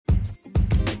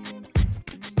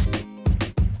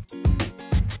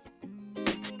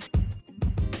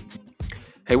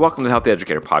Hey, welcome to the Healthy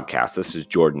Educator Podcast. This is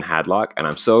Jordan Hadlock, and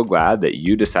I'm so glad that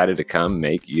you decided to come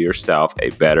make yourself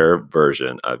a better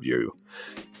version of you.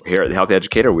 Here at the Healthy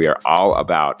Educator, we are all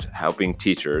about helping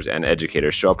teachers and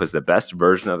educators show up as the best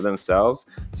version of themselves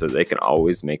so that they can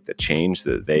always make the change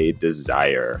that they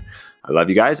desire. I love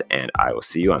you guys, and I will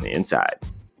see you on the inside.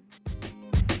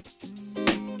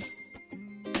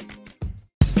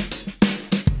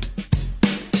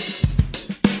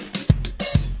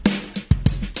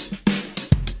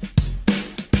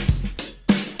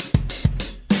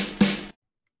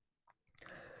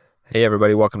 Hey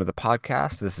everybody, welcome to the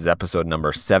podcast. This is episode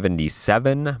number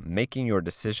 77, Making Your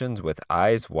Decisions with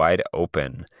Eyes Wide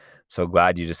Open. So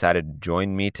glad you decided to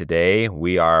join me today.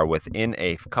 We are within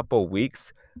a couple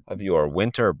weeks of your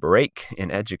winter break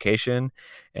in education,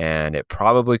 and it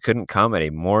probably couldn't come at a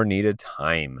more needed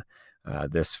time.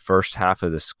 This first half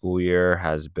of the school year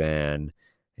has been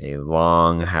a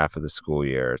long half of the school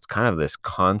year. It's kind of this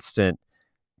constant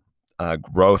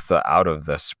growth out of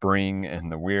the spring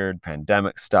and the weird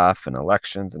pandemic stuff and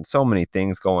elections and so many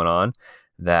things going on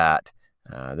that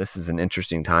this is an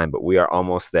interesting time, but we are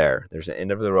almost there. There's an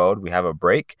end of the road. We have a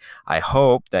break. I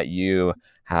hope that you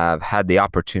have had the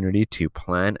opportunity to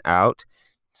plan out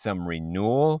some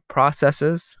renewal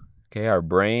processes. Okay, our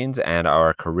brains and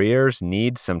our careers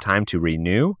need some time to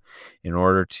renew in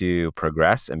order to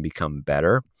progress and become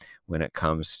better when it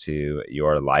comes to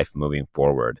your life moving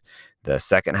forward. The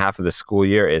second half of the school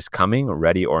year is coming,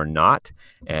 ready or not.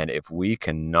 And if we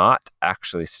cannot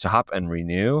actually stop and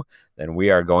renew, then we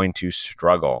are going to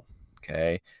struggle.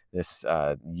 Okay. This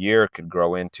year could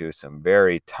grow into some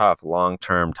very tough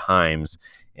long-term times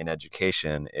in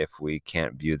education if we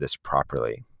can't view this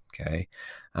properly. Okay.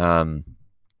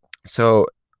 So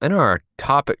in our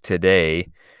topic today,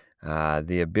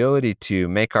 the ability to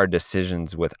make our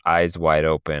decisions with eyes wide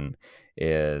open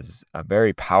is a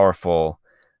very powerful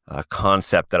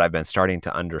concept that I've been starting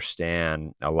to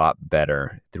understand a lot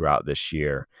better throughout this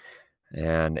year.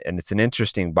 And it's an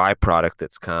interesting byproduct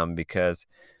that's come because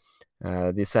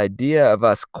this idea of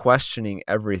us questioning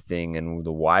everything and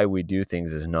the why we do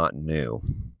things is not new.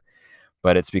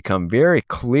 But it's become very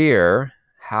clear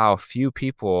how few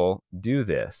people do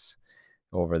this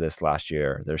over this last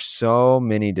year. There's so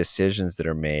many decisions that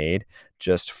are made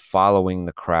just following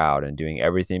the crowd and doing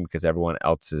everything because everyone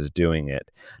else is doing it,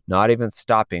 not even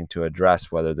stopping to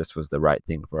address whether this was the right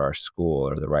thing for our school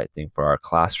or the right thing for our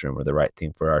classroom or the right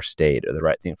thing for our state or the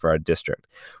right thing for our district.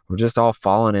 We're just all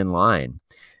falling in line.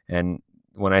 And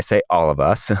when I say all of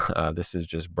us, this is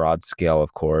just broad scale,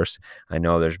 of course. I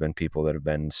know there's been people that have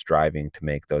been striving to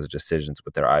make those decisions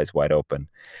with their eyes wide open.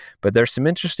 But there's some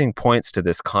interesting points to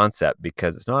this concept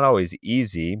because it's not always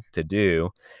easy to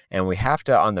do. And we have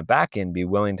to, on the back end, be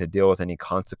willing to deal with any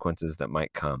consequences that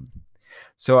might come.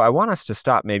 So I want us to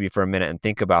stop maybe for a minute and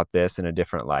think about this in a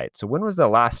different light. So when was the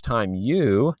last time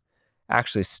you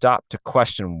actually stopped to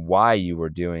question why you were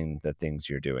doing the things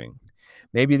you're doing?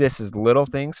 Maybe this is little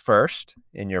things first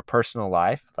in your personal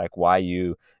life, like why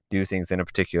you do things in a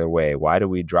particular way. Why do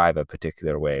we drive a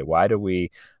particular way? Why do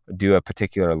we do a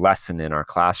particular lesson in our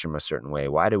classroom a certain way?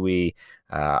 Why do we,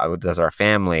 does our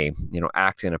family,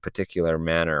 act in a particular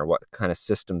manner? What kind of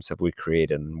systems have we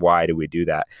created and why do we do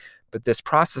that? But this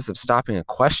process of stopping and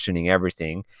questioning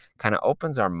everything kind of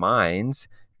opens our minds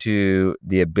to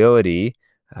the ability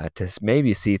to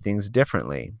maybe see things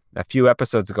differently. A few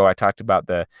episodes ago, I talked about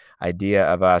the idea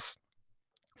of us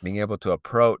being able to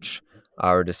approach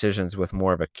our decisions with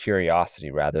more of a curiosity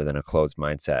rather than a closed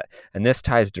mindset. And this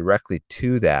ties directly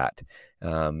to that.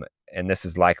 And this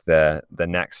is like the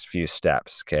next few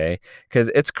steps, okay? Because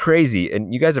it's crazy.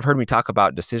 And you guys have heard me talk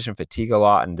about decision fatigue a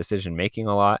lot and decision making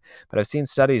a lot, but I've seen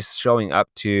studies showing up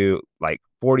to like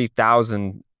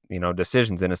 40,000,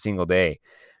 decisions in a single day.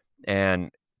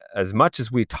 And as much as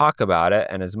we talk about it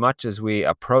and as much as we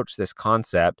approach this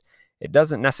concept, it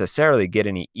doesn't necessarily get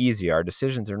any easier. Our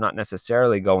decisions are not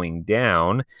necessarily going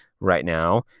down right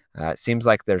now. It seems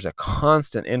like there's a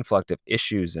constant influx of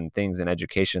issues and things in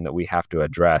education that we have to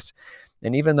address.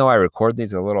 And even though I record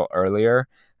these a little earlier,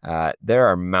 there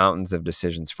are mountains of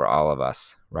decisions for all of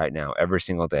us right now, every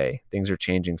single day. Things are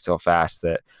changing so fast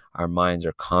that our minds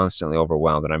are constantly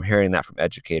overwhelmed. And I'm hearing that from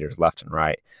educators left and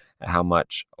right, how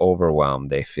much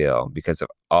overwhelmed they feel because of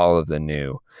all of the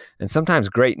new and sometimes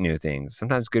great new things.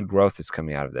 Sometimes good growth is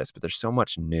coming out of this, but there's so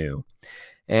much new.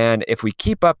 And if we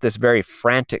keep up this very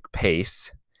frantic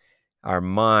pace, our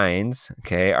minds,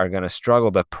 are going to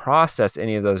struggle to process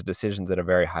any of those decisions at a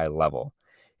very high level.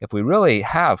 If we really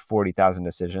have 40,000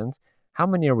 decisions, how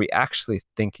many are we actually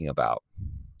thinking about?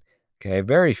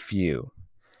 Very few.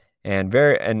 And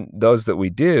those that we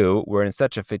do, we're in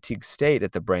such a fatigued state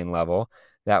at the brain level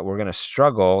that we're going to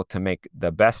struggle to make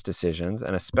the best decisions.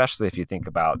 And especially if you think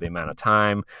about the amount of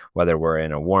time, whether we're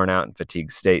in a worn out and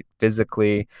fatigued state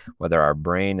physically, whether our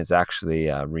brain is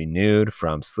actually renewed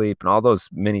from sleep, and all those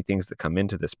many things that come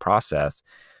into this process,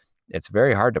 it's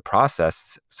very hard to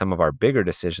process some of our bigger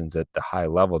decisions at the high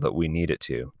level that we need it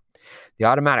to. The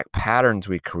automatic patterns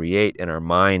we create in our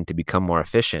mind to become more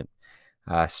efficient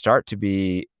start to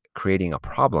be creating a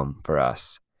problem for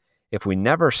us. If we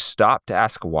never stop to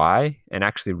ask why and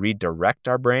actually redirect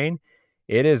our brain,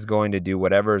 it is going to do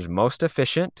whatever is most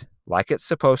efficient, like it's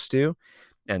supposed to.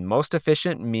 And most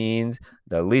efficient means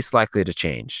the least likely to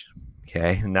change.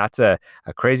 Okay. And that's a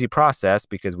crazy process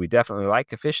because we definitely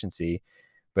like efficiency.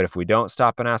 But if we don't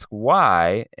stop and ask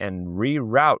why and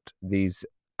reroute these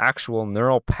actual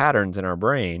neural patterns in our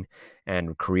brain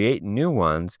and create new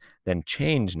ones, then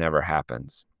change never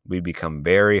happens. We become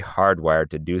very hardwired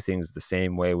to do things the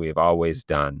same way we have always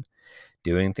done.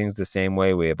 Doing things the same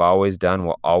way we have always done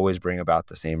will always bring about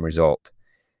the same result.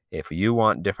 If you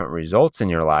want different results in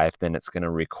your life, then it's going to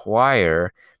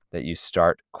require that you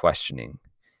start questioning.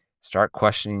 Start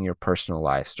questioning your personal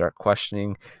life. Start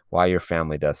questioning why your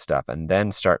family does stuff, and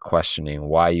then start questioning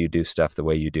why you do stuff the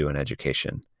way you do in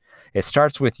education. It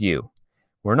starts with you.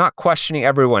 We're not questioning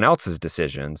everyone else's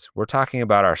decisions. We're talking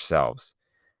about ourselves.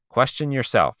 Question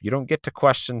yourself. You don't get to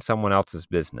question someone else's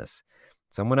business.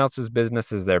 Someone else's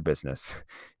business is their business.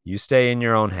 You stay in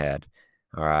your own head.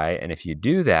 All right. And if you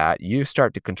do that, you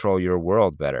start to control your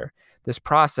world better. This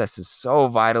process is so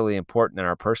vitally important in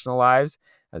our personal lives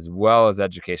as well as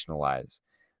educational lives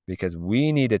because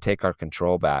we need to take our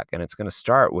control back. And it's going to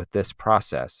start with this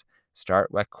process.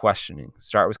 Start by questioning.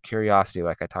 Start with curiosity,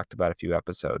 like I talked about a few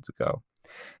episodes ago.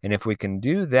 And if we can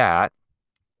do that,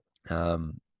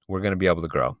 we're going to be able to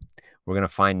grow. We're going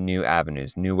to find new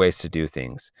avenues, new ways to do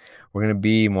things. We're going to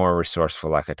be more resourceful,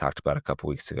 like I talked about a couple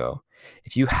weeks ago.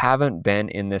 If you haven't been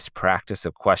in this practice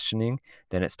of questioning,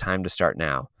 then it's time to start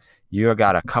now. You've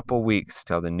got a couple weeks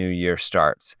till the new year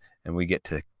starts and we get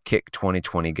to kick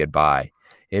 2020 goodbye.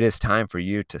 It is time for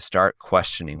you to start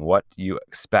questioning what you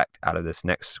expect out of this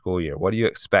next school year. What do you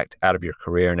expect out of your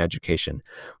career and education?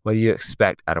 What do you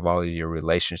expect out of all of your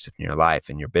relationships in your life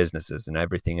and your businesses and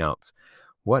everything else?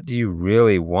 What do you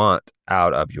really want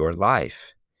out of your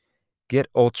life? Get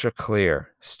ultra clear.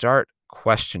 Start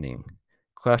questioning.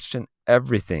 Question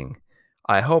everything.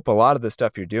 I hope a lot of the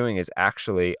stuff you're doing is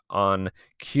actually on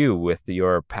cue with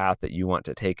your path that you want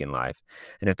to take in life.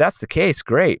 And if that's the case,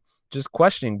 great. Just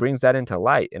questioning brings that into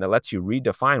light and it lets you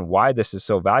redefine why this is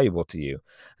so valuable to you.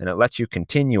 And it lets you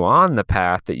continue on the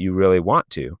path that you really want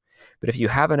to. But if you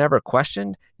haven't ever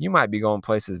questioned, you might be going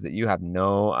places that you have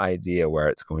no idea where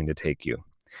it's going to take you.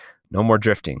 No more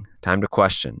drifting. Time to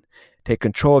question. Take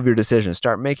control of your decisions.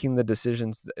 Start making the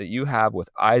decisions that you have with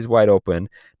eyes wide open,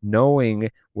 knowing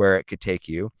where it could take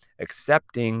you,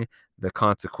 accepting the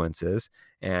consequences,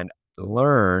 and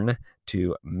learn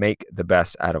to make the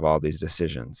best out of all these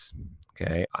decisions.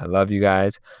 Okay. I love you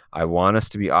guys. I want us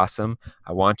to be awesome.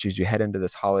 I want you as you head into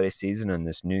this holiday season and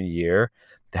this new year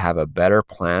to have a better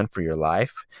plan for your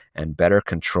life and better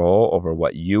control over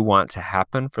what you want to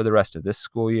happen for the rest of this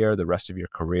school year, the rest of your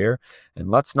career. And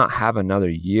let's not have another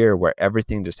year where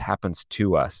everything just happens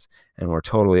to us and we're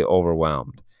totally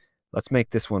overwhelmed. Let's make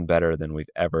this one better than we've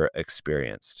ever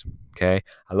experienced. Okay.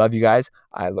 I love you guys.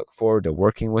 I look forward to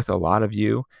working with a lot of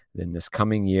you in this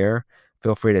coming year.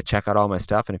 Feel free to check out all my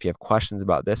stuff. And if you have questions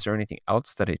about this or anything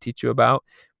else that I teach you about,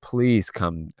 please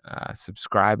come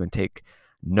subscribe and take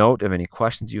note of any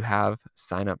questions you have.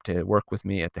 Sign up to work with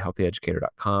me at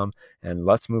thehealthyeducator.com. And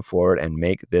let's move forward and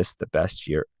make this the best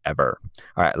year ever.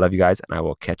 All right. I love you guys. And I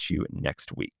will catch you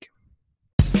next week.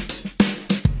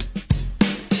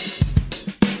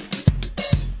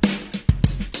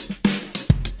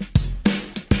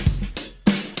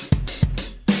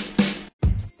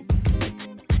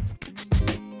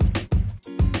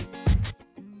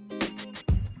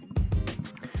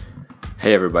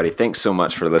 Hey everybody, thanks so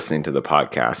much for listening to the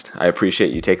podcast. I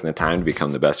appreciate you taking the time to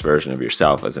become the best version of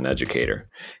yourself as an educator.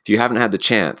 If you haven't had the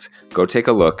chance, go take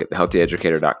a look at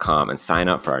thehealthyeducator.com and sign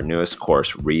up for our newest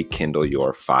course, Rekindle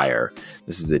Your Fire.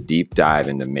 This is a deep dive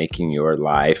into making your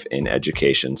life in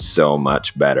education so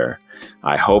much better.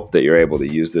 I hope that you're able to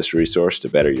use this resource to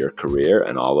better your career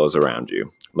and all those around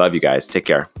you. Love you guys. Take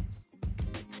care.